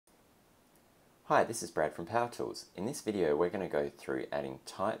Hi, this is Brad from Power Tools. In this video we're going to go through adding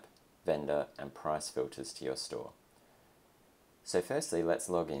type, vendor and price filters to your store. So firstly let's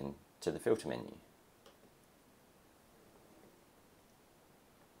log in to the filter menu.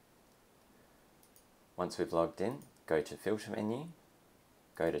 Once we've logged in, go to filter menu,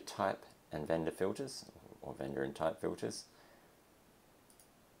 go to type and vendor filters, or vendor and type filters.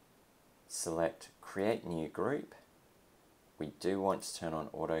 Select create new group. We do want to turn on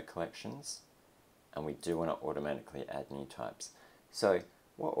auto collections, and we do want to automatically add new types. So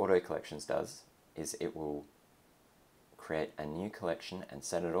what auto collections does is it will create a new collection and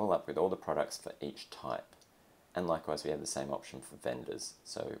set it all up with all the products for each type. And likewise we have the same option for vendors,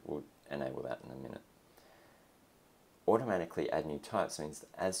 so we'll enable that in a minute. Automatically add new types means that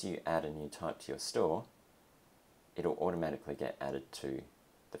as you add a new type to your store, it'll automatically get added to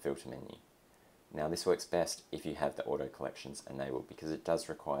the filter menu. Now this works best if you have the auto collections enabled, because it does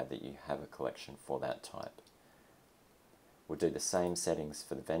require that you have a collection for that type. We'll do the same settings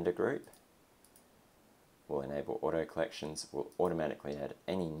for the vendor group. We'll enable auto collections, we'll automatically add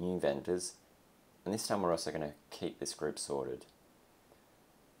any new vendors, and this time we're also going to keep this group sorted.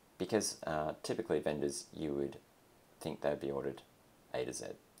 Because typically vendors you would think they'd be ordered A to Z.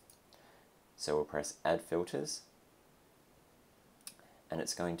 So we'll press add filters, and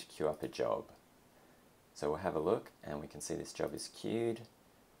it's going to queue up a job. So we'll have a look and we can see this job is queued,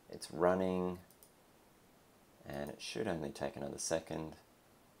 it's running, and it should only take another second,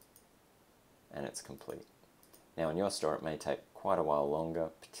 and it's complete. Now in your store it may take quite a while longer,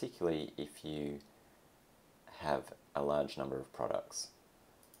 particularly if you have a large number of products.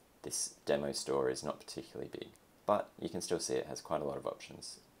 This demo store is not particularly big, but you can still see it has quite a lot of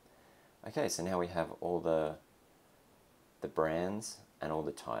options. Okay, so now we have all the brands and all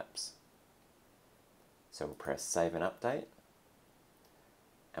the types. So we'll press save and update,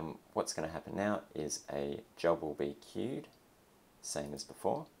 and what's going to happen now is a job will be queued, same as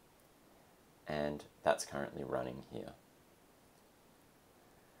before, and that's currently running here.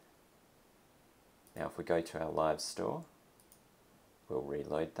 Now if we go to our live store, we'll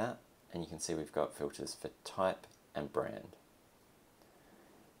reload that, and you can see we've got filters for type and brand.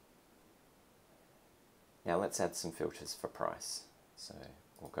 Now let's add some filters for price. So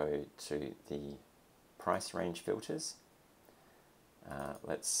we'll go to the price range filters.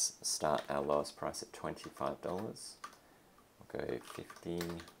 Let's start our lowest price at $25. We'll go 50,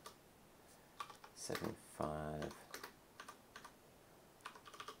 75,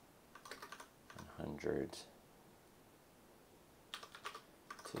 100,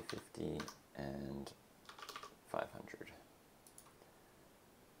 250 and 500.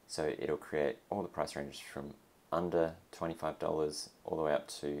 So it'll create all the price ranges from under $25 all the way up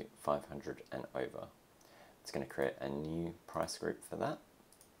to 500 and over. It's going to create a new price group for that.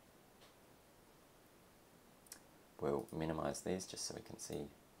 We'll minimize these just so we can see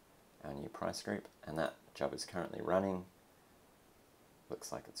our new price group, and that job is currently running.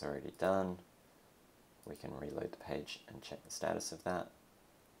 Looks like it's already done. We can reload the page and check the status of that.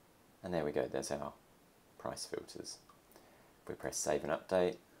 And there we go, there's our price filters. If we press save and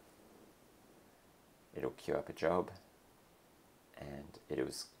update, it'll queue up a job, and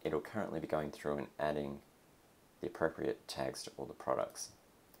it'll currently be going through and adding the appropriate tags to all the products.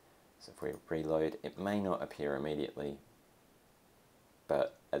 So if we reload, it may not appear immediately,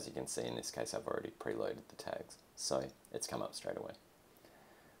 but as you can see in this case I've already preloaded the tags, so it's come up straight away.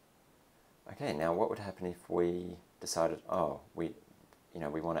 Okay, now what would happen if we decided, oh, we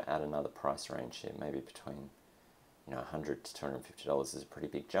want to add another price range here, maybe between $100 to $250 is a pretty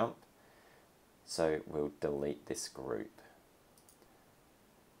big jump. So we'll delete this group.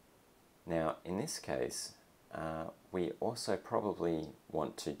 Now in this case, we also probably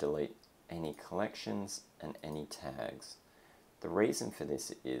want to delete any collections and any tags. The reason for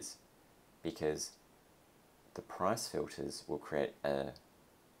this is because the price filters will create a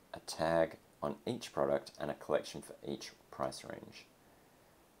tag on each product and a collection for each price range.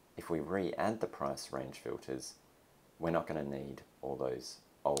 If we re-add the price range filters, we're not going to need all those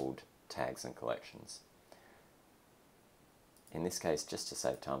old tags and collections. In this case, just to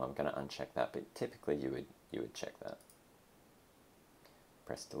save time, I'm going to uncheck that, but typically you would check that.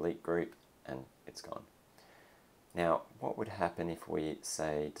 Press delete group and it's gone. Now what would happen if we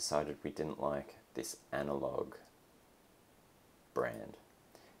decided we didn't like this analog brand?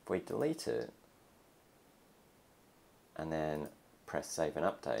 If we delete it and then press save and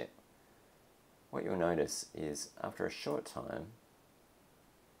update, what you'll notice is after a short time,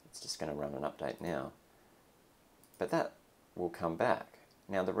 it's just going to run an update now, but that will come back.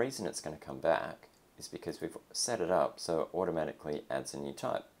 Now the reason it's going to come back is because we've set it up so it automatically adds a new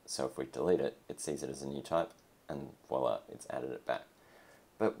type. So if we delete it, it sees it as a new type, and voila, it's added it back.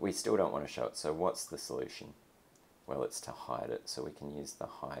 But we still don't want to show it, so what's the solution? Well, it's to hide it, so we can use the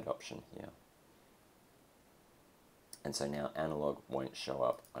hide option here. And so now analog won't show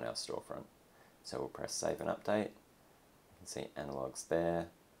up on our storefront. So we'll press save and update. You can see analog's there.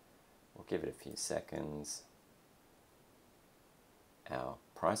 We'll give it a few seconds. Our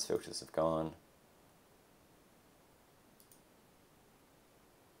price filters have gone.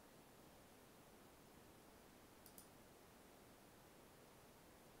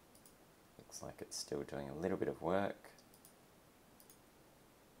 Looks like it's still doing a little bit of work.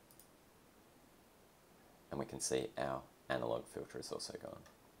 And we can see our analog filter is also gone.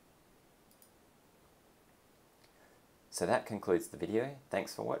 So that concludes the video.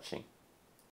 Thanks for watching.